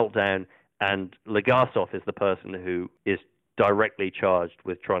into meltdown, and Legasov is the person who is directly charged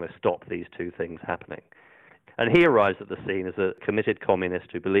with trying to stop these two things happening. And he arrives at the scene as a committed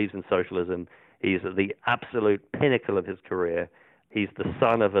communist who believes in socialism. He's at the absolute pinnacle of his career. He's the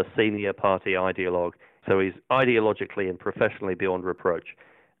son of a senior party ideologue, so he's ideologically and professionally beyond reproach,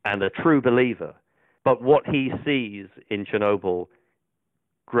 and a true believer. But what he sees in Chernobyl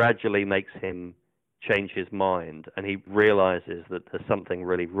gradually makes him change his mind, and he realizes that there's something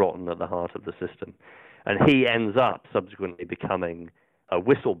really rotten at the heart of the system. And he ends up subsequently becoming a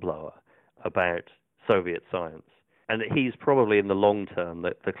whistleblower about Soviet science. And he's probably in the long term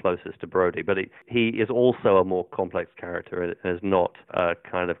the closest to Brody, but he is also a more complex character and is not a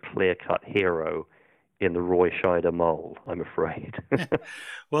kind of clear-cut hero in the Roy Scheider mold, I'm afraid.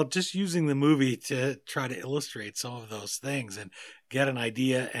 Well, just using the movie to try to illustrate some of those things and get an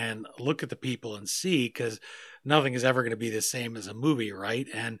idea and look at the people and see, because nothing is ever going to be the same as a movie, right?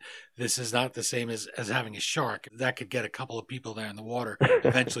 And this is not the same as having a shark. That could get a couple of people there in the water.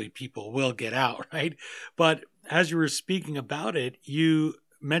 Eventually people will get out, right? But as you were speaking about it, you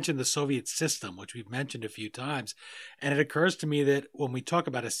mentioned the Soviet system, which we've mentioned a few times. And it occurs to me that when we talk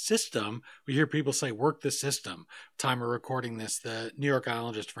about a system, we hear people say, work the system. Time we're recording this, the New York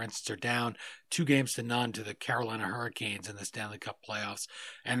Islanders, for instance, are down 2-0 to the Carolina Hurricanes in the Stanley Cup playoffs.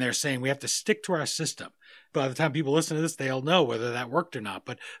 And they're saying we have to stick to our system. By the time people listen to this, they'll know whether that worked or not.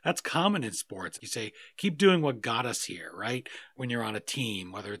 But that's common in sports. You say, keep doing what got us here, right? When you're on a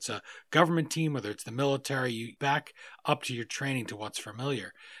team, whether it's a government team, whether it's the military, you back up to your training to what's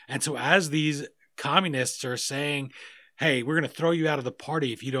familiar. And so as these communists are saying, hey, we're going to throw you out of the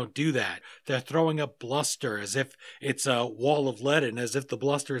party if you don't do that, they're throwing up bluster as if it's a wall of lead and as if the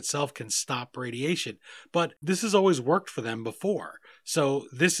bluster itself can stop radiation. But this has always worked for them before. So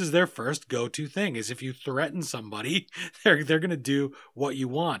this is their first go-to thing, is if you threaten somebody, they're going to do what you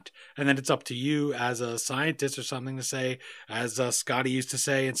want. And then it's up to you as a scientist or something to say, as Scotty used to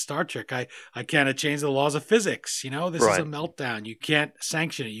say in Star Trek, I can't change the laws of physics. This is a meltdown. You can't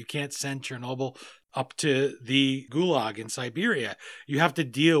sanction it. You can't send Chernobyl up to the gulag in Siberia. You have to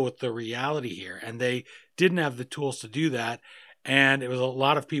deal with the reality here. And they didn't have the tools to do that. And it was a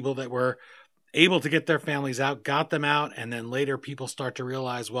lot of people that were able to get their families out, got them out, and then later people start to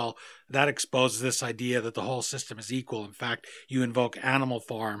realize, well, that exposes this idea that the whole system is equal. In fact, you invoke Animal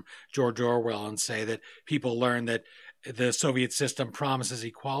Farm, George Orwell, and say that people learn that the Soviet system promises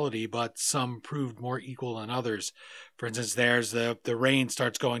equality, but some proved more equal than others. For instance, there's the rain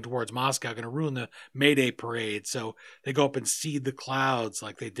starts going towards Moscow, going to ruin the May Day parade. So they go up and seed the clouds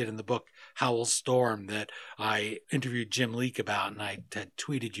like they did in the book Howl's Storm that I interviewed Jim Leake about, and I had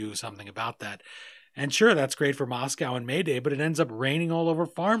tweeted you something about that. And sure, that's great for Moscow and May Day, but it ends up raining all over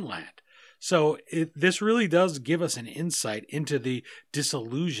farmland. So this really does give us an insight into the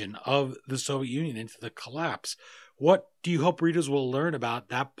dissolution of the Soviet Union, into the collapse. What do you hope readers will learn about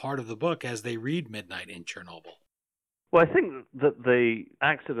that part of the book as they read Midnight in Chernobyl? Well, I think that the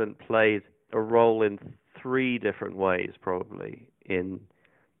accident played a role in 3 different ways, probably, in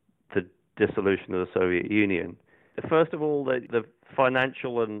the dissolution of the Soviet Union. First of all, the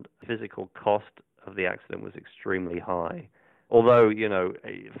financial and physical cost of the accident was extremely high. Although,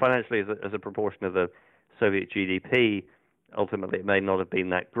 financially as a proportion of the Soviet GDP, ultimately it may not have been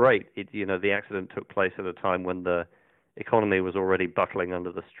that great. The accident took place at a time when the economy was already buckling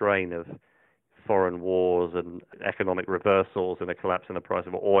under the strain of foreign wars and economic reversals and a collapse in the price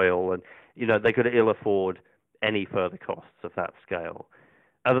of oil. And, they could ill afford any further costs of that scale.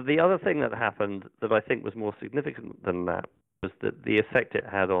 The other thing that happened that I think was more significant than that was that the effect it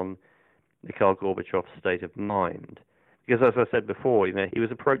had on Mikhail Gorbachev's state of mind. Because as I said before, he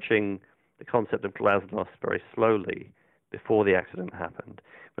was approaching the concept of glasnost very slowly before the accident happened.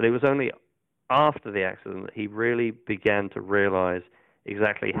 But it was only after the accident that he really began to realize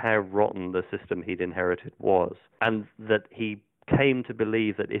exactly how rotten the system he'd inherited was, and that he came to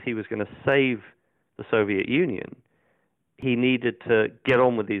believe that if he was going to save the Soviet Union, he needed to get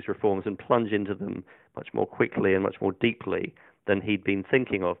on with these reforms and plunge into them much more quickly and much more deeply than he'd been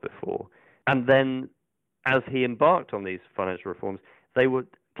thinking of before. And then, as he embarked on these financial reforms, they were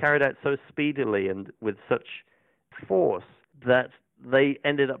carried out so speedily and with such force that they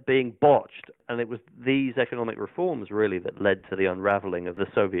ended up being botched. And it was these economic reforms really that led to the unraveling of the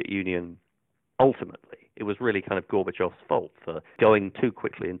Soviet Union ultimately. It was really kind of Gorbachev's fault for going too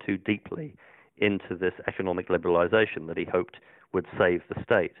quickly and too deeply into this economic liberalization that he hoped would save the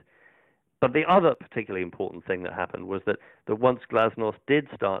state. But the other particularly important thing that happened was that once glasnost did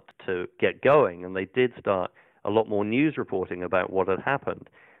start to get going, and they did start a lot more news reporting about what had happened,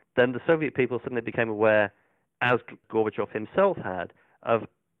 then the Soviet people suddenly became aware, as Gorbachev himself had, of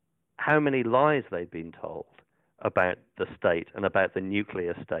how many lies they'd been told about the state and about the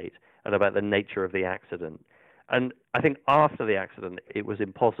nuclear state and about the nature of the accident. And I think after the accident, it was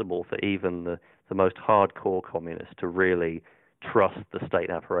impossible for even the most hardcore communists to really trust the state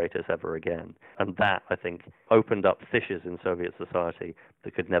apparatus ever again. And that, I think, opened up fissures in Soviet society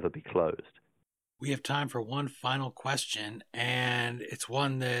that could never be closed. We have time for one final question, and it's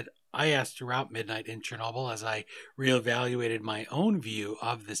one that I asked throughout Midnight in Chernobyl as I reevaluated my own view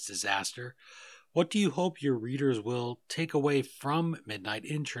of this disaster, what do you hope your readers will take away from Midnight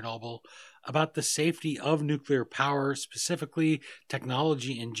in Chernobyl about the safety of nuclear power, specifically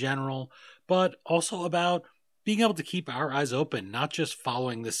technology in general, but also about being able to keep our eyes open, not just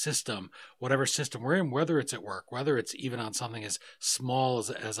following the system, whatever system we're in, whether it's at work, whether it's even on something as small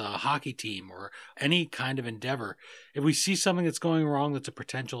as a hockey team or any kind of endeavor. If we see something that's going wrong that's a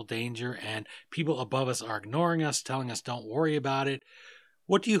potential danger and people above us are ignoring us, telling us don't worry about it,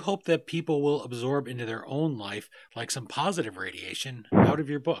 what do you hope that people will absorb into their own life, like some positive radiation, out of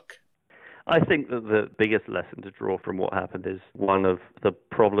your book? I think that the biggest lesson to draw from what happened is one of the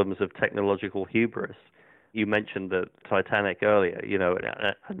problems of technological hubris. You mentioned the Titanic earlier,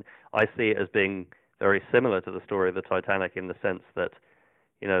 and I see it as being very similar to the story of the Titanic in the sense that,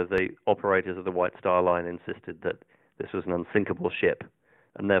 the operators of the White Star Line insisted that this was an unsinkable ship,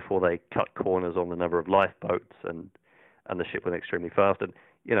 and therefore they cut corners on the number of lifeboats, and the ship went extremely fast. And,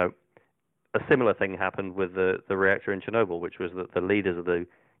 a similar thing happened with the reactor in Chernobyl, which was that the leaders of the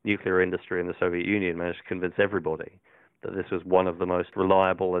nuclear industry in the Soviet Union managed to convince everybody that this was one of the most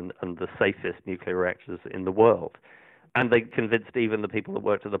reliable and the safest nuclear reactors in the world. And they convinced even the people that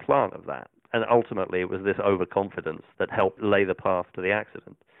worked at the plant of that. And ultimately, it was this overconfidence that helped lay the path to the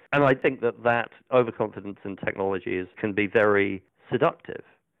accident. And I think that overconfidence in technology can be very seductive.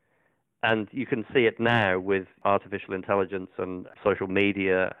 And you can see it now with artificial intelligence and social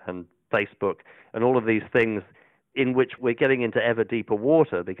media and Facebook and all of these things in which we're getting into ever deeper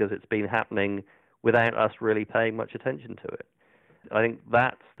water because it's been happening without us really paying much attention to it. I think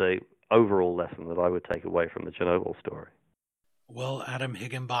that's the overall lesson that I would take away from the Chernobyl story. Well, Adam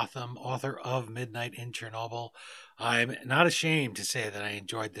Higginbotham, author of Midnight in Chernobyl, I'm not ashamed to say that I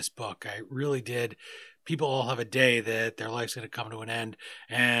enjoyed this book. I really did. People all have a day that their life's going to come to an end.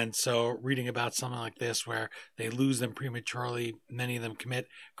 And so reading about something like this where they lose them prematurely, many of them commit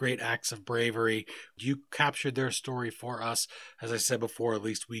great acts of bravery. You captured their story for us. As I said before, at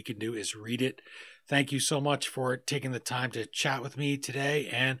least we can do is read it. Thank you so much for taking the time to chat with me today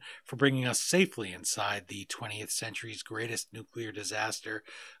and for bringing us safely inside the 20th century's greatest nuclear disaster.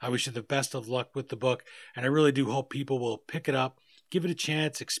 I wish you the best of luck with the book, and I really do hope people will pick it up, give it a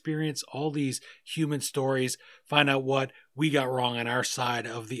chance, experience all these human stories, find out what we got wrong on our side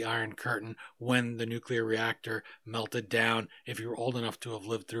of the Iron Curtain when the nuclear reactor melted down, if you were old enough to have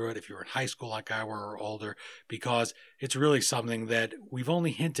lived through it, if you were in high school like I were or older, because it's really something that we've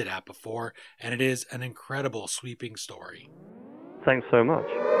only hinted at before, and it is an incredible sweeping story. Thanks so much.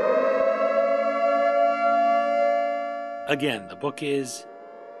 Again, the book is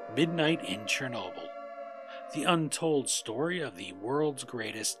Midnight in Chernobyl, the untold story of the world's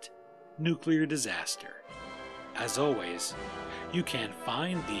greatest nuclear disaster. As always, you can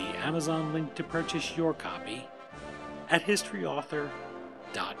find the Amazon link to purchase your copy at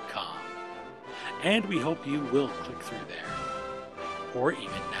historyauthor.com. And we hope you will click through there, or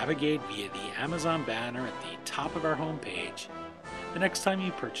even navigate via the Amazon banner at the top of our homepage the next time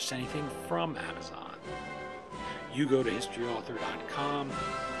you purchase anything from Amazon. You go to historyauthor.com.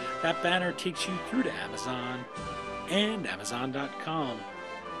 That banner takes you through to Amazon, and Amazon.com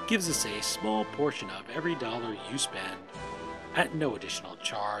gives us a small portion of every dollar you spend at no additional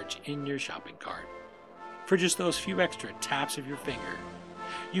charge in your shopping cart. For just those few extra taps of your finger,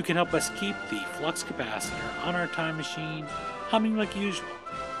 you can help us keep the flux capacitor on our time machine humming like usual.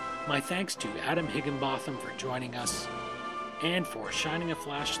 My thanks to Adam Higginbotham for joining us and for shining a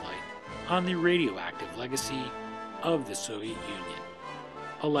flashlight on the radioactive legacy of the Soviet Union.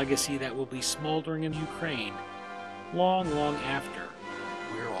 A legacy that will be smoldering in Ukraine long, long after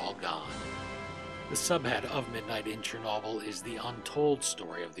we're all gone. The subhead of Midnight in Chernobyl is the untold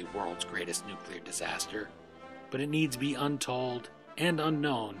story of the world's greatest nuclear disaster, but it needs to be untold and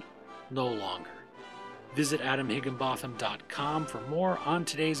unknown no longer. Visit adamhigginbotham.com for more on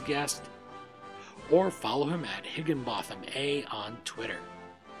today's guest, or follow him at HigginbothamA on Twitter.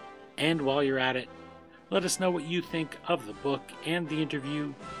 And while you're at it, let us know what you think of the book and the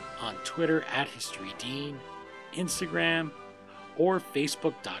interview on Twitter at HistoryDean, Instagram, or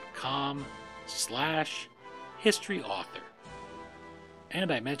Facebook.com/historyauthor.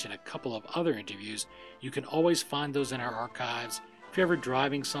 And I mentioned a couple of other interviews. You can always find those in our archives. If you're ever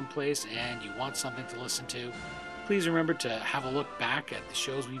driving someplace and you want something to listen to, please remember to have a look back at the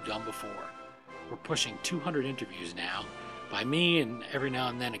shows we've done before. We're pushing 200 interviews now, by me and every now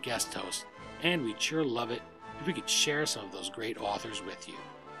and then a guest host, and we'd sure love it if we could share some of those great authors with you.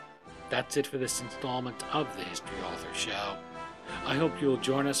 That's it for this installment of the History Author Show. I hope you'll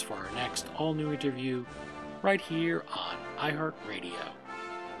join us for our next all-new interview right here on iHeartRadio.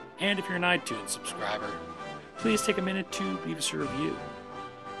 And if you're an iTunes subscriber, please take a minute to leave us a review.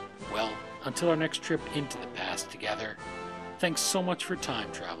 Well, until our next trip into the past together, thanks so much for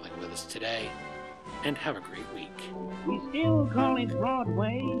time traveling with us today, and have a great week. We still call it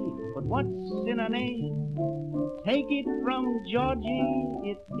Broadway, but what's in a name? Take it from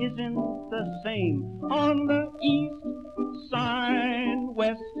Georgie, it isn't the same. On the east side,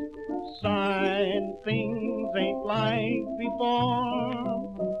 west side, things ain't like before.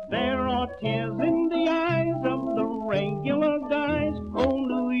 There are tears in